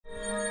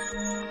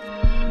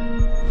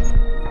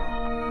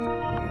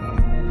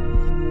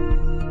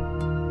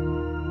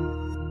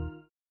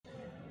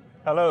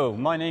Hello,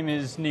 my name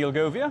is Neil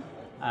Govia,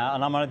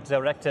 and I'm a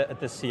director at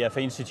the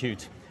CFA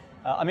Institute.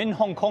 I'm in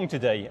Hong Kong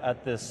today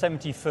at the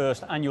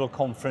 71st annual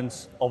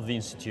conference of the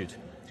Institute.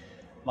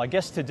 My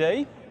guest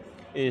today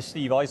is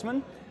Steve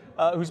Eisman,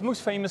 who's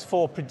most famous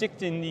for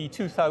predicting the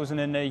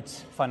 2008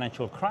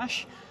 financial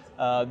crash.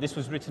 This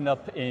was written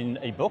up in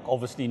a book,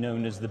 obviously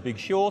known as The Big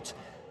Short.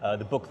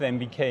 The book then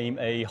became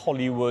a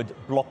Hollywood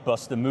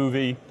blockbuster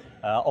movie,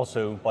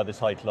 also by the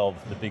title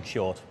of The Big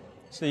Short.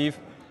 Steve,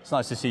 it's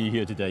nice to see you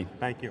here today.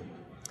 Thank you.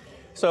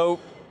 So,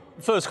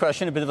 first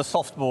question, a bit of a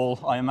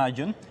softball, I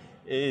imagine,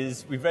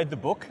 is we've read the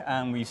book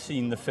and we've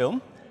seen the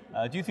film.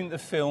 Do you think the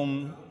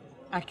film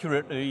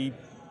accurately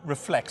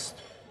reflects,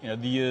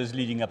 the years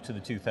leading up to the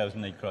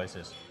 2008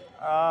 crisis?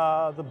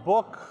 The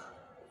book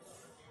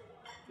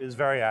is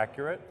very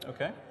accurate.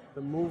 Okay.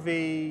 The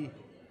movie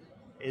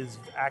is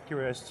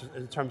accurate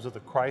in terms of the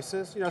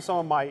crisis.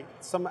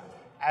 Some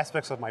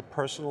aspects of my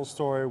personal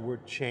story were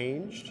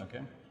changed.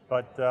 Okay.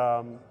 But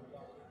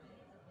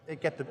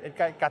it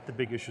got the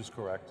big issues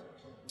correct.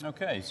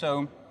 Okay,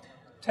 so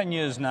 10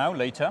 years now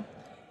later,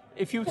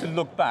 if you were to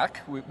look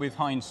back with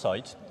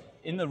hindsight,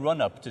 in the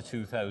run-up to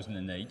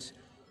 2008,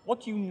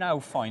 what do you now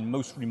find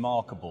most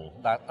remarkable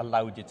that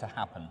allowed it to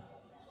happen?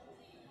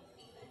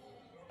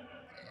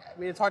 I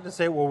mean, it's hard to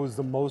say what was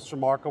the most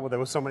remarkable. There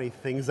were so many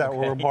things that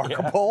were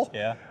remarkable.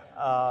 Yeah.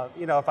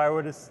 If I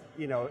were to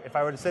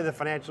say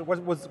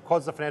what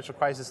caused the financial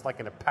crisis, like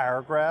in a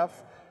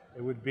paragraph,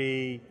 it would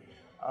be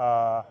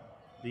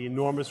the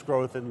enormous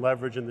growth in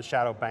leverage in the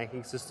shadow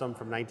banking system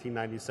from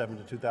 1997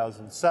 to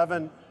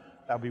 2007.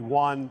 That would be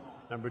one.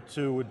 Number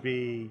two would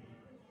be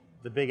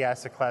the big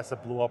asset class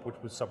that blew up, which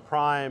was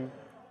subprime.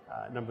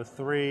 Number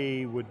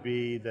three would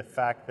be the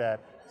fact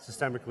that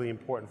systemically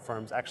important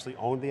firms actually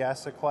own the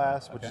asset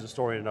class, which is a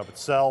story in and of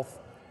itself.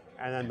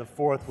 And then the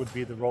fourth would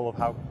be the role of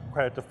how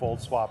credit default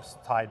swaps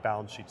tied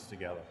balance sheets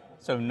together.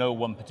 So no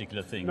one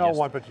particular thing? No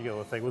one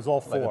particular thing. It was all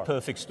four. Like a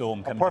perfect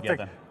storm coming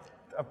together.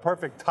 A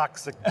perfect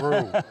toxic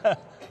brew.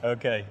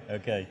 Okay.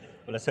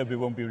 Well, let's hope it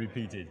won't be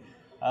repeated.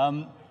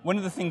 One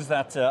of the things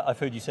that I've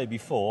heard you say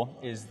before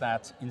is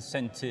that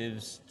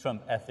incentives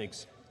trump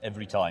ethics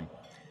every time.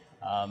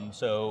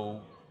 So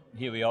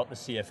here we are at the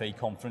CFA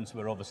conference,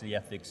 where obviously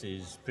ethics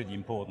is pretty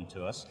important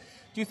to us.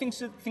 Do you think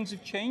things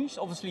have changed?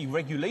 Obviously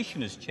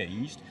regulation has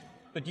changed,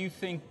 but do you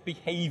think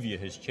behavior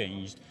has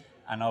changed,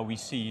 and are we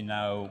seeing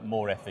now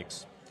more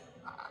ethics?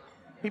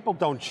 People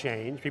don't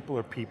change. People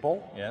are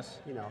people. Yes.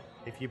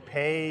 If you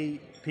pay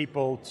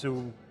people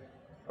to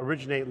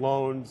originate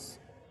loans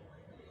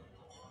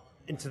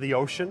into the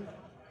ocean,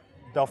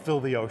 they'll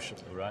fill the ocean.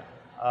 Right.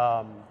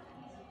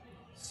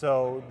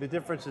 So the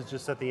difference is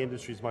just that the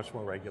industry is much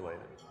more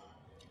regulated.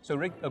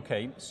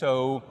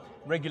 So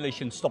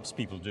regulation stops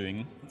people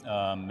doing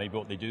maybe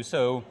what they do.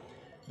 So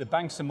the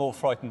banks are more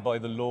frightened by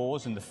the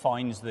laws and the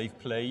fines they've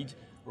paid,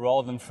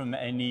 rather than from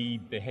any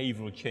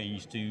behavioral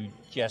change to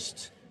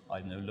just,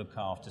 look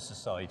after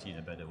society in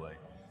a better way.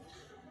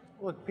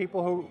 Look,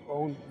 people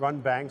who run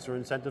banks are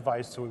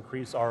incentivized to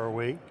increase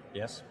ROE.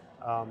 Yes.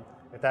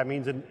 If that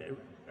means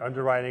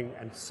underwriting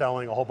and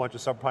selling a whole bunch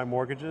of subprime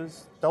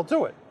mortgages, they'll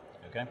do it.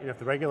 Okay. If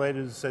the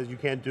regulators says you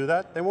can't do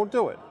that, they won't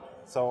do it.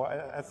 So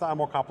it's not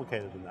more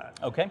complicated than that.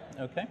 Okay.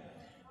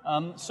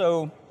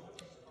 So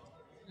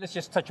let's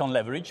just touch on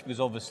leverage, because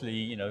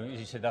obviously, as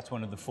you said, that's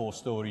one of the four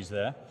stories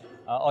there.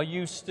 Are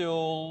you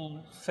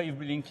still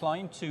favorably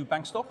inclined to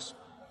bank stocks?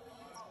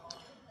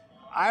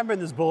 I've been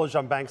this bullish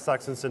on bank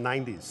stocks since the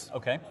 90s.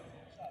 Okay.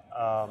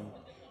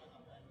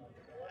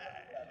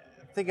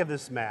 Think of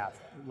this math.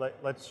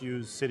 Let's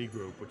use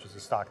Citigroup, which is a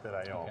stock that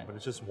I own, but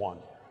it's just one.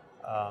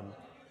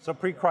 So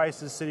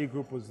pre-crisis,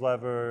 Citigroup was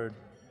levered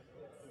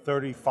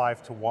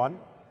 35 to 1.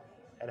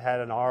 It had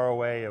an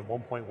ROA of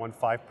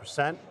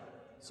 1.15%.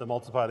 So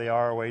multiply the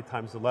ROA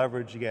times the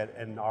leverage, you get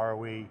an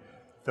ROE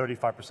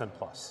 35%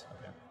 plus.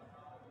 Okay.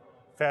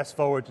 Fast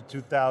forward to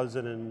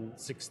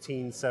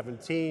 2016,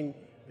 17,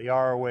 the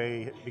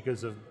ROA,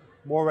 because of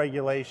more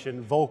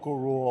regulation, Volcker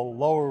Rule,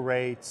 lower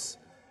rates,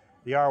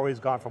 the ROE has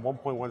gone from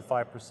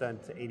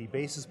 1.15% to 80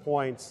 basis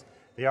points.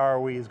 The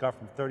ROE has gone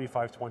from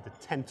 35 to 1 to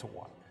 10 to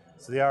 1.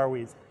 So the ROE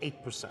is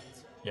 8%.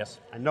 Yes.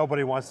 And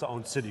nobody wants to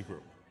own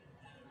Citigroup.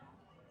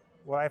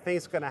 What I think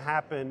is going to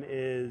happen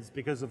is,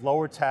 because of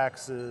lower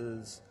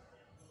taxes,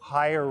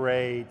 higher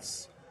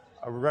rates,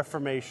 a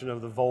reformation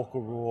of the Volcker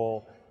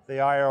Rule, the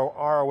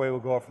ROA will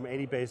go from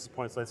 80 basis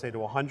points, let's say, to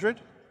 100.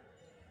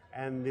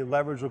 And the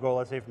leverage will go,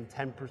 let's say, from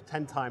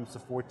 10 times to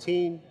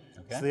 14.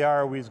 Okay. So the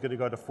ROE is going to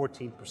go to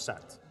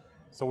 14%.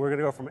 So we're going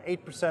to go from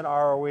 8%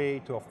 ROE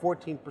to a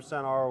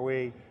 14%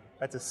 ROE.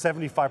 That's a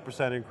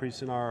 75%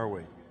 increase in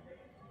ROE.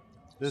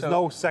 There's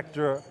no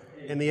sector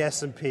in the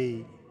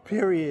S&P,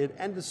 period,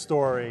 end of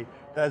story,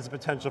 that has the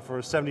potential for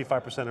a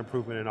 75%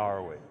 improvement in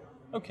ROE.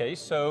 Okay,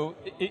 so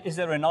is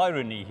there an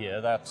irony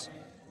here that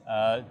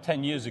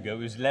 10 years ago it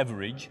was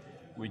leverage,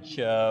 which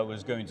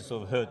was going to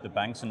sort of hurt the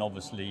banks, and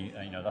obviously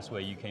that's where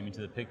you came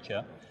into the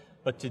picture.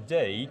 But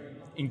today,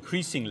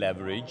 increasing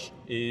leverage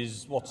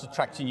is what's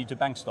attracting you to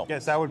bank stocks.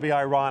 Yes, that would be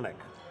ironic.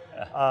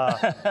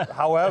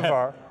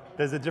 However,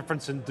 there's a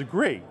difference in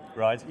degree.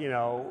 Right. You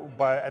know,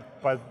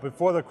 but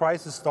before the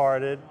crisis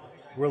started,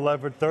 we're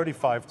levered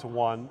 35 to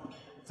 1.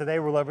 Today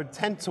we're levered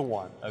 10 to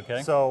 1.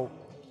 Okay. So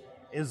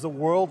is the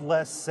world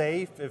less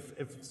safe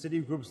if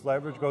Citigroup's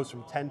leverage goes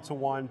from 10 to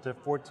 1 to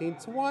 14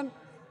 to 1?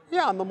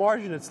 Yeah, on the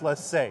margin it's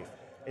less safe.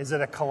 Is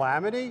it a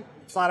calamity?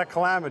 It's not a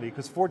calamity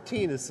because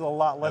 14 is still a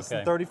lot less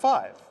than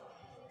 35.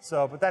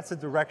 So, but that's the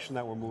direction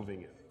that we're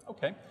moving in.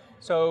 Okay.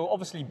 So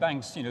obviously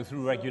banks,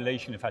 through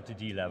regulation have had to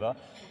delever,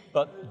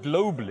 but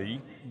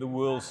globally the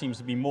world seems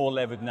to be more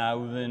levered now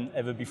than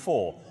ever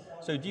before.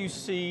 So do you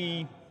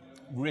see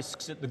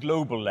risks at the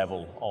global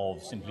level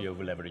of simply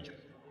over-leveraging?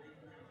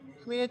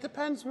 I mean, it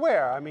depends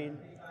where. I mean,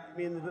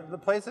 the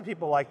place that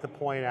people like to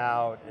point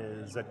out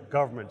is that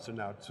governments are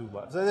now too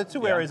levered. So there are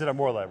two areas that are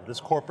more levered.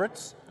 There's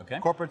corporates. Okay.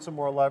 Corporates are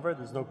more levered,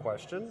 there's no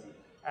question.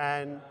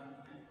 And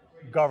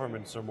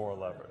governments are more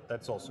levered.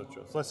 That's also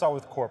true. So let's start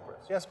with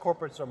corporates. Yes,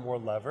 corporates are more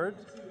levered.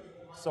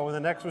 So in the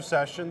next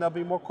recession, there'll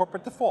be more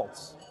corporate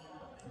defaults.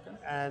 Okay.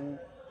 And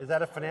is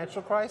that a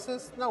financial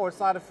crisis? No, it's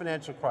not a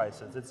financial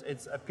crisis.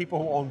 It's a people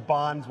who own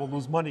bonds will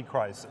lose money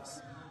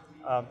crisis.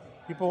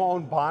 People who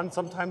own bonds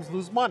sometimes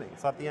lose money.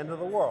 It's not the end of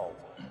the world.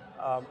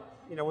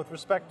 With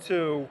respect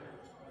to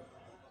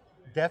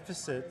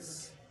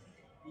deficits,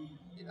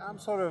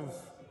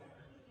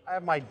 I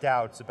have my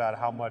doubts about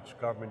how much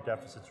government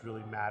deficits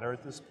really matter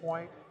at this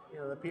point.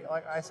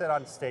 Like I said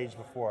on stage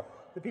before,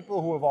 the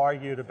people who have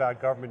argued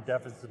about government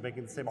deficits are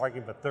making the same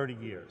argument for 30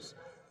 years.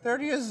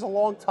 30 years is a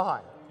long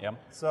time. Yeah.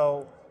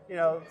 So,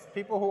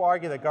 people who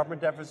argue that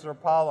government deficits are a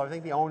problem, I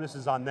think the onus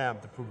is on them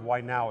to prove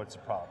why now it's a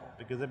problem.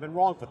 Because they've been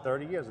wrong for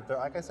 30 years.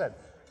 Like I said,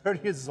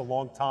 30 years is a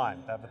long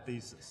time to have a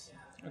thesis.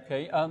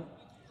 Okay.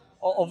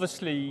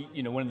 Obviously,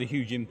 one of the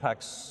huge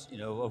impacts,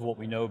 of what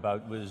we know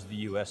about was the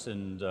US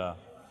and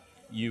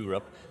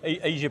Europe.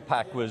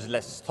 Asia-Pac was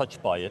less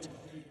touched by it.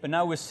 But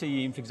now we're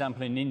seeing, for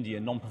example, in India,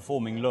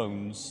 non-performing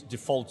loans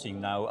defaulting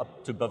now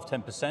up to above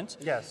 10%.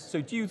 Yes.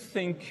 So do you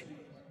think,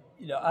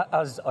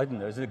 as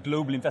a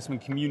global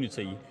investment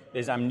community,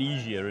 there's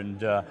amnesia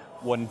and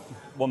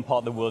one part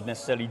of the world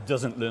necessarily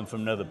doesn't learn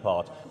from another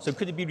part. So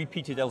could it be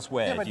repeated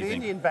elsewhere, yeah, but do you the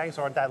think? Indian banks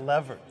aren't that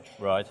levered.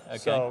 Right, okay.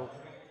 So,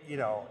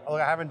 I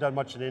haven't done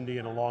much in India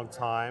in a long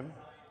time.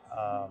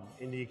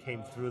 India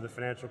came through the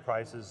financial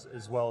crisis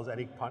as well as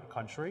any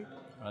country.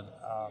 Right.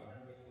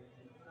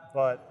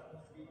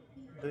 But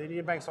the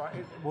Indian banks,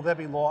 will there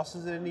be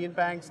losses in Indian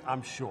banks?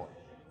 I'm sure.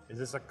 Is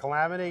this a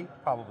calamity?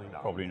 Probably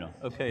not. Probably not.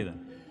 Okay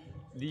then.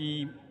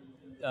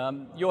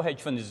 Your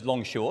hedge fund is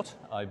long short,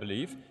 I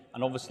believe,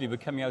 and obviously we're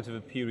coming out of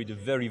a period of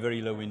very,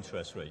 very low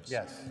interest rates.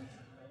 Yes.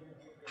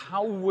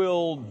 How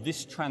will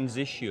this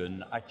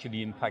transition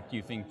actually impact, do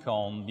you think,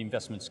 on the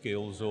investment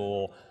skills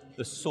or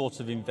the sorts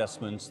of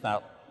investments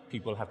that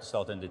people have to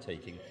start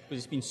undertaking?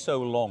 Because it's been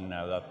so long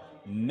now that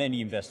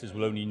many investors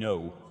will only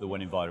know the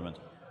one environment.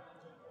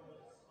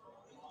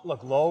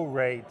 Look, low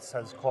rates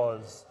has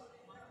caused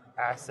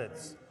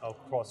assets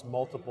across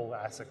multiple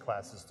asset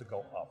classes to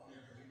go up.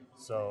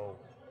 So,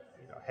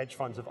 hedge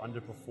funds have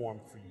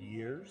underperformed for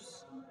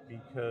years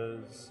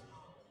because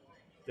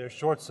their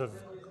shorts have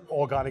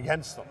all gone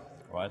against them.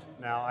 Right.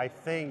 Now, I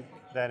think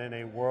that in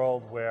a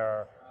world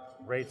where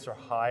rates are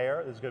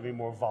higher, there's going to be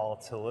more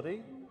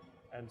volatility,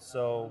 and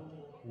so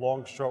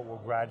long-short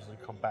will gradually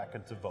come back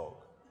into vogue.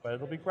 But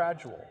it'll be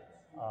gradual.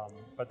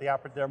 But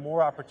there are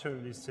more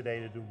opportunities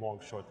today to do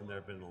long-short than there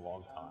have been in a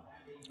long time.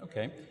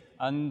 Okay,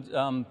 and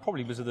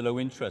probably because of the low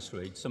interest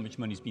rate, so much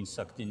money's been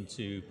sucked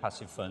into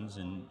passive funds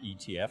and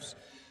ETFs.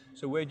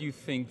 So where do you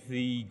think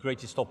the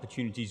greatest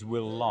opportunities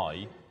will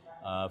lie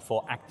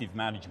for active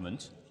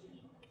management,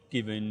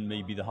 given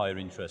maybe the higher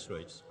interest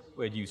rates?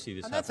 Where do you see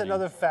this happening? That's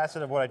another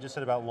facet of what I just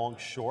said about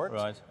long-short.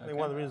 Right. I think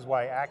one of the reasons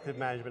why active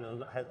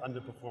management has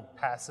underperformed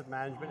passive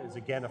management is,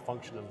 again, a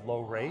function of low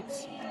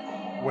rates,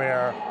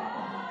 where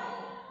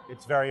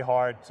it's very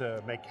hard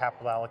to make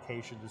capital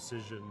allocation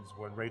decisions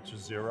when rates are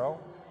zero.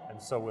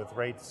 And so with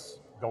rates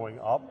going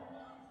up,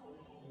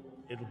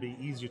 it'll be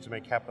easier to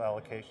make capital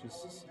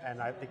allocations.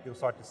 And I think you'll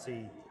start to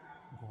see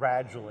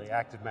gradually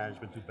active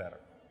management do better.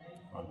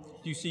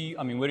 Do you see,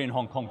 we're in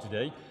Hong Kong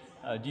today.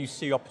 Do you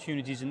see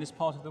opportunities in this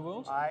part of the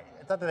world?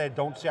 It's not that I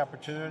don't see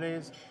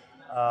opportunities.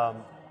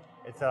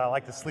 It's that I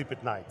like to sleep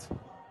at night.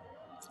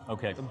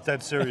 Okay. I'm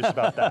dead serious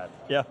about that.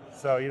 Yeah.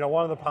 So,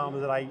 one of the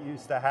problems that I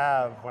used to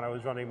have when I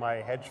was running my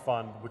hedge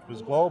fund, which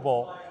was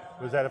global,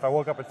 was that if I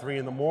woke up at 3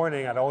 in the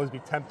morning, I'd always be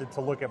tempted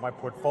to look at my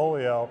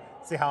portfolio,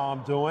 see how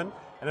I'm doing,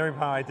 and every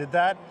time I did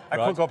that, I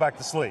couldn't go back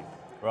to sleep.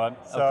 Right,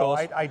 so of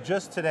course. I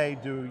just today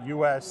do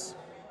US,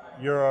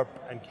 Europe,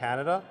 and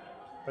Canada,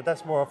 but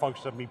that's more a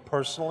function of me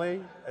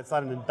personally. It's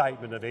not an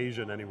indictment of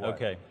Asia in any way.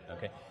 Okay,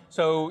 okay.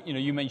 So,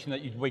 you mentioned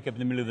that you'd wake up in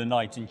the middle of the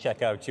night and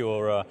check out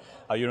your own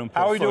portfolio.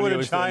 How are we doing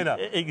in China?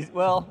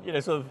 Well,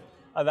 sort of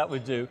how that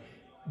would do.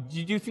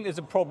 Do you think there's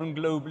a problem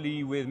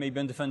globally with maybe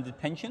underfunded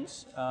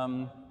pensions?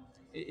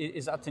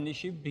 Is that an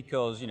issue?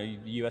 Because, the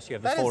US, you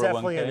have the 401k. That is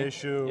definitely an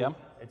issue. Yeah.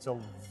 It's a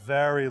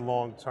very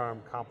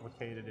long-term,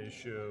 complicated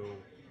issue.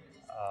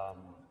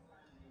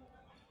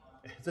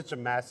 it's such a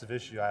massive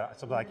issue.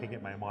 Sometimes I can't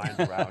get my mind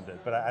around it,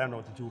 but I don't know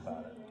what to do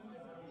about it.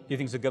 Do you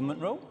think it's a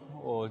government role,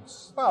 or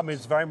it's? Well, I mean,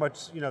 it's very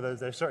much,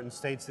 there's certain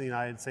states in the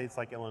United States,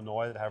 like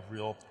Illinois, that have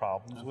real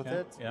problems with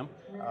it. Yeah.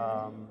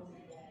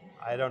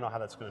 I don't know how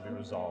that's going to be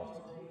resolved.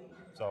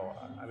 So,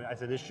 I mean,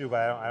 it's an issue, but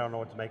I don't know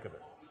what to make of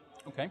it.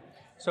 Okay.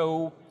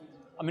 So,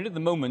 I mean, at the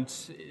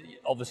moment,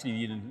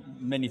 obviously,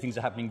 many things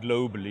are happening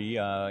globally.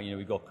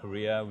 We've got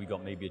Korea, we've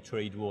got maybe a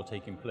trade war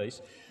taking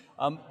place.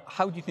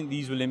 How do you think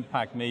these will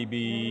impact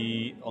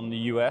maybe on the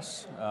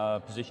US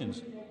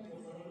positions?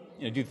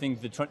 Do you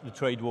think the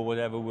trade war,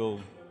 whatever,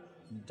 will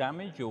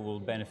damage or will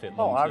benefit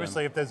long term?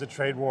 Obviously, if there's a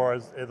trade war,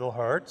 it'll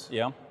hurt.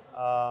 Yeah.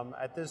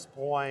 At this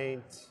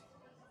point,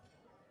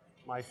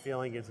 my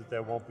feeling is that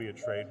there won't be a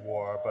trade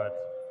war, but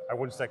I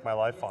wouldn't stake my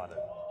life on it.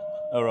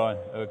 All right,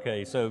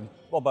 okay. So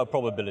what about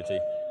probability?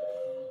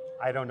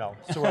 I don't know.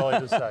 It's too early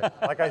to say.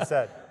 Like I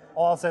said,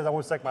 all I'll say is I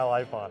won't stake my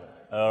life on it.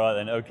 All right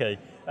then, okay.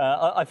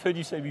 I've heard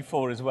you say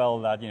before as well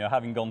that,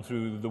 having gone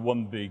through the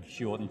one big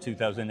short in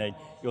 2008,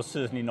 you're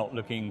certainly not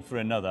looking for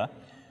another.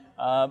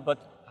 But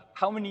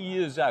how many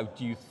years out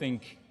do you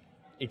think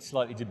it's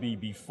likely to be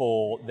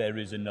before there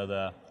is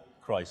another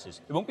crisis?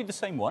 It won't be the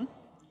same one.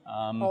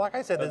 Well, like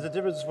I said, there's a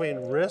difference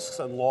between risks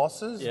and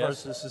losses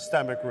versus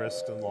systemic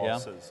risks and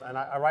losses.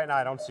 Yeah. And right now,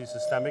 I don't see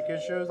systemic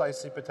issues. I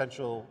see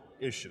potential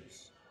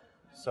issues.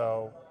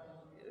 So,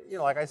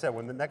 like I said,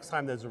 when the next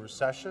time there's a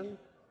recession,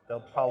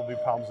 there'll probably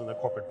be problems in the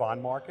corporate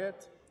bond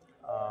market.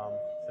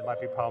 There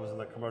might be problems in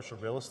the commercial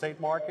real estate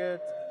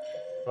market,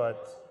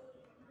 but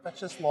that's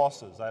just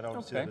losses. I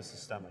don't see it as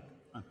systemic.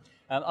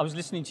 I was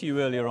listening to you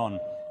earlier on,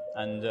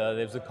 and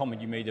there was a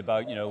comment you made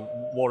about,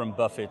 Warren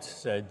Buffett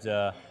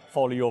said,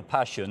 follow your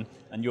passion,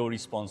 and your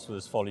response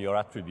was follow your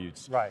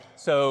attributes. Right.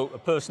 So, a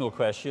personal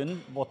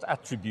question, what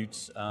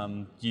attributes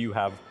do you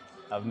have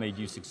made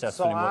you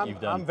successful in what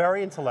you've done? I'm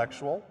very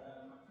intellectual.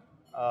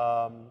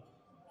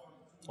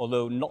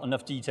 Although not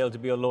enough detail to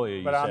be a lawyer,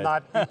 you said.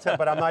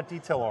 I'm not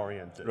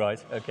detail-oriented.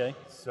 Right, okay.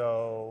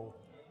 So,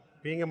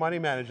 being a money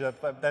manager,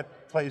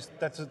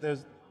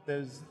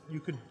 you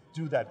could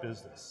do that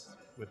business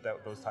with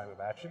those type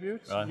of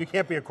attributes. Right. You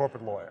can't be a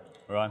corporate lawyer.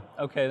 Right,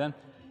 okay then.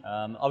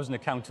 I was an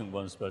accountant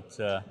once, but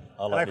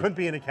I couldn't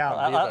be an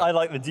accountant either. I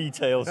like the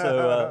detail,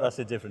 so that's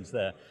the difference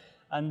there.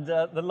 And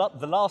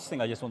the last thing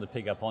I just want to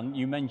pick up on,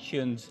 you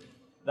mentioned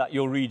that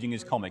your reading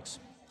is comics.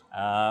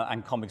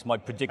 And comics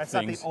might predict things.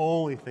 That's not the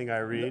only thing I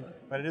read,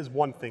 but it is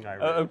one thing I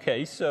read.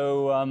 Okay,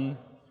 so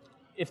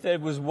if there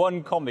was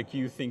one comic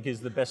you think is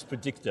the best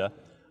predictor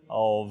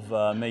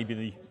of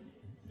maybe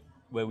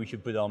where we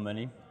should put our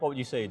money, what would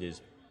you say it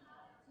is?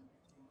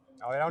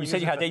 You said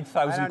you had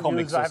 8,000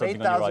 comics or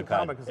something on your iPad. 8,000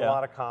 comics is a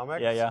lot of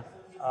comics. Yeah.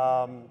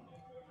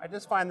 I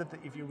just find that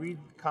if you read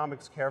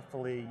comics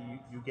carefully,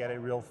 you get a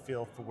real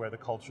feel for where the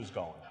culture's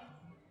going.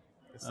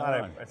 It's not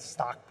a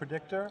stock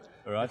predictor,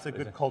 it's a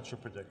good culture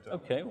predictor.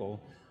 Okay, well,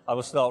 I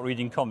will start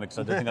reading comics.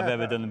 I don't think I've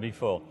ever done them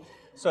before.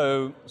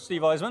 So,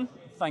 Steve Eisman,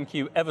 thank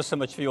you ever so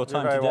much for your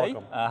time today.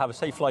 Welcome. Have a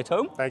safe flight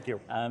home. Thank you.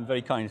 And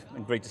very kind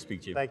and great to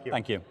speak to you. Thank you.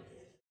 Thank you.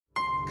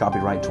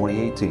 Copyright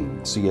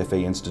 2018,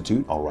 CFA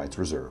Institute, all rights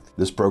reserved.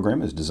 This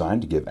program is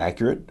designed to give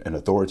accurate and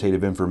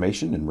authoritative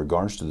information in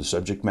regards to the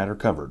subject matter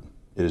covered.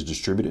 It is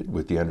distributed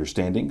with the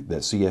understanding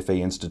that CFA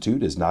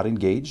Institute is not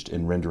engaged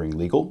in rendering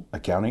legal,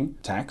 accounting,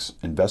 tax,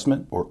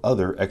 investment, or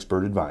other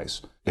expert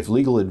advice. If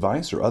legal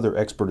advice or other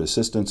expert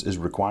assistance is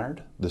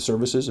required, the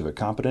services of a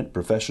competent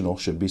professional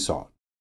should be sought.